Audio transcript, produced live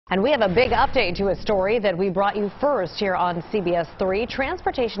And we have a big update to a story that we brought you first here on CBS 3.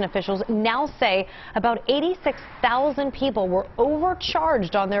 Transportation officials now say about 86,000 people were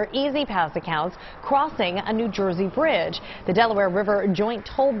overcharged on their E-ZPass accounts crossing a New Jersey bridge. The Delaware River Joint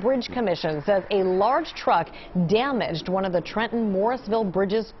Toll Bridge Commission says a large truck damaged one of the Trenton-Morrisville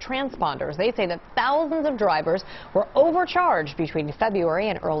Bridge's transponders. They say that thousands of drivers were overcharged between February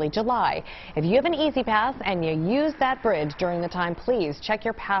and early July. If you have an E-ZPass and you use that bridge during the time, please check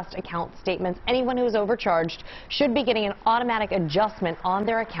your past account statements. Anyone who is overcharged should be getting an automatic adjustment on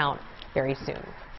their account very soon.